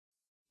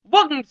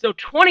Welcome to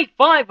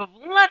 25 of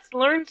Let's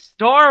Learn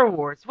Star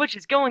Wars, which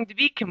is going to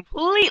be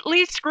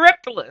completely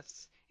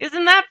scriptless.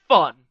 Isn't that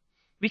fun?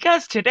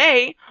 Because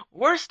today,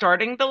 we're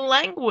starting the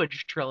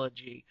language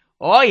trilogy.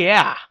 Oh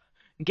yeah!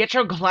 Get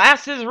your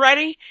glasses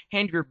ready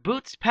and your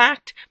boots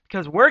packed,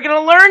 because we're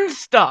gonna learn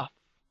stuff!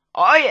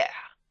 Oh yeah!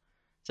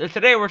 So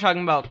today we're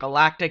talking about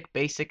Galactic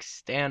Basic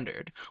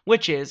Standard,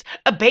 which is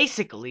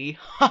basically,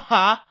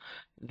 haha,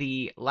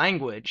 the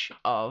language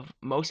of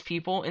most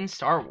people in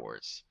Star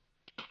Wars.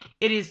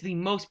 It is the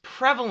most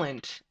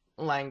prevalent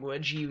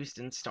language used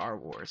in Star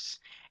Wars,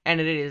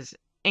 and it is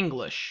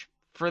English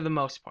for the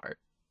most part,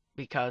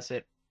 because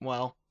it,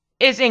 well,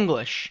 is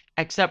English,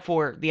 except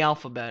for the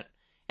alphabet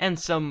and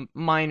some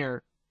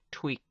minor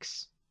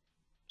tweaks.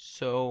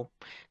 So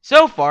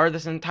far,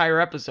 this entire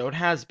episode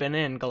has been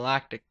in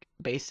Galactic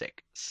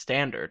Basic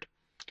Standard.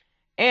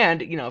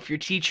 And, if your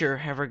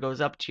teacher ever goes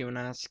up to you and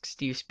asks,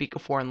 do you speak a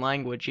foreign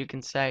language, you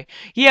can say,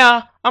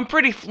 yeah, I'm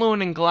pretty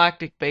fluent in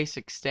Galactic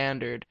Basic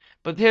Standard,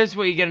 but here's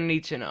what you're gonna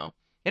need to know.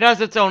 It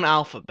has its own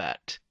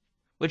alphabet,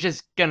 which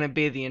is gonna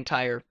be the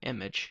entire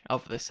image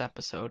of this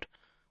episode,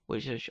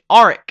 which is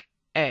Auric,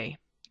 A,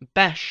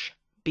 Besh,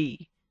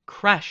 B,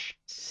 Kresh,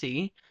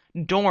 C,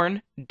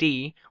 Dorn,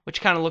 D,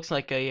 which kind of looks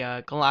like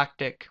a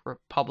Galactic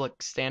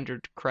Republic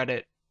Standard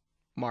credit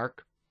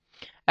mark,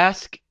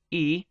 Esk,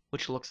 E,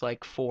 which looks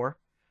like 4,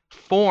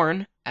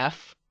 Forn,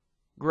 F,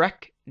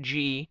 Grek,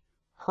 G,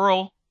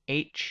 Hurl,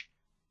 H,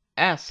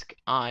 Esk,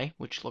 I,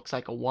 which looks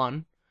like a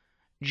 1,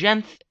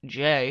 Genth,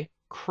 J,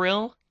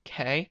 Krill,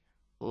 K,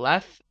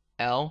 Leth,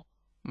 L,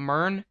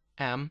 Mern,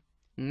 M,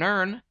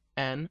 Nern,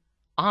 N,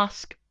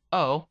 Osk,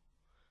 O,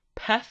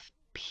 Peth,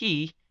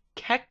 P,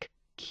 Kek,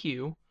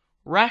 Q,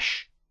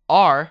 Resh,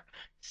 R,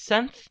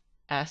 Senth,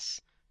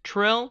 S,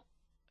 Trill,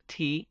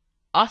 T,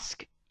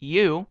 Usk,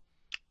 U,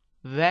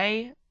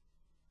 they,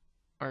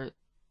 or,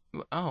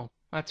 oh,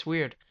 that's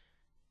weird.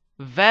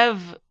 Vev,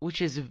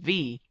 which is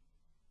V.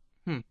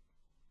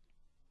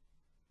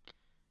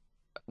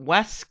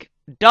 Wesk,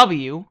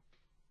 W.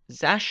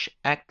 Zesh,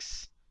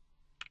 X.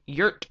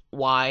 Yurt,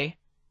 Y.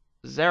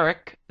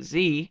 Zarek,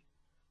 Z.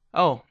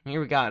 Oh,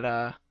 here we got,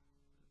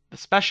 the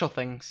special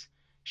things.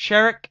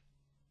 Sherik,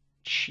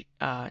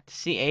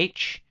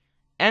 CH.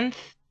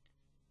 Nth,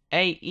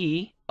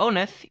 AE.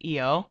 Oneth,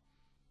 EO.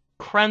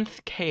 Krenth,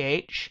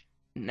 KH.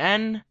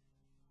 Nen,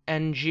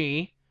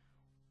 NG.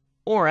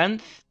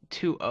 Orenth,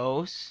 2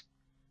 O's.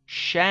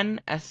 Shen,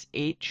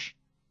 SH.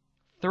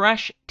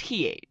 Thresh,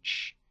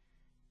 TH.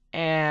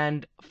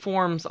 And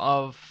forms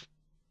of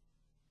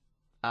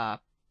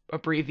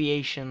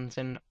abbreviations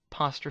and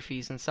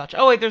apostrophes and such.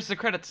 Oh wait, there's the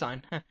credit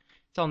sign.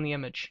 It's on the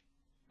image.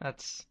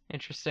 That's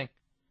interesting.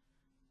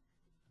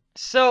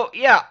 So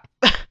yeah,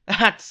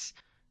 that's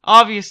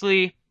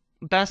obviously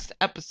best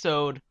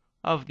episode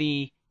of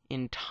the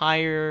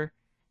entire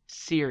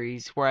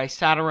series, where I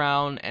sat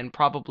around and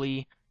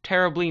probably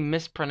terribly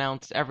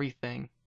mispronounced everything.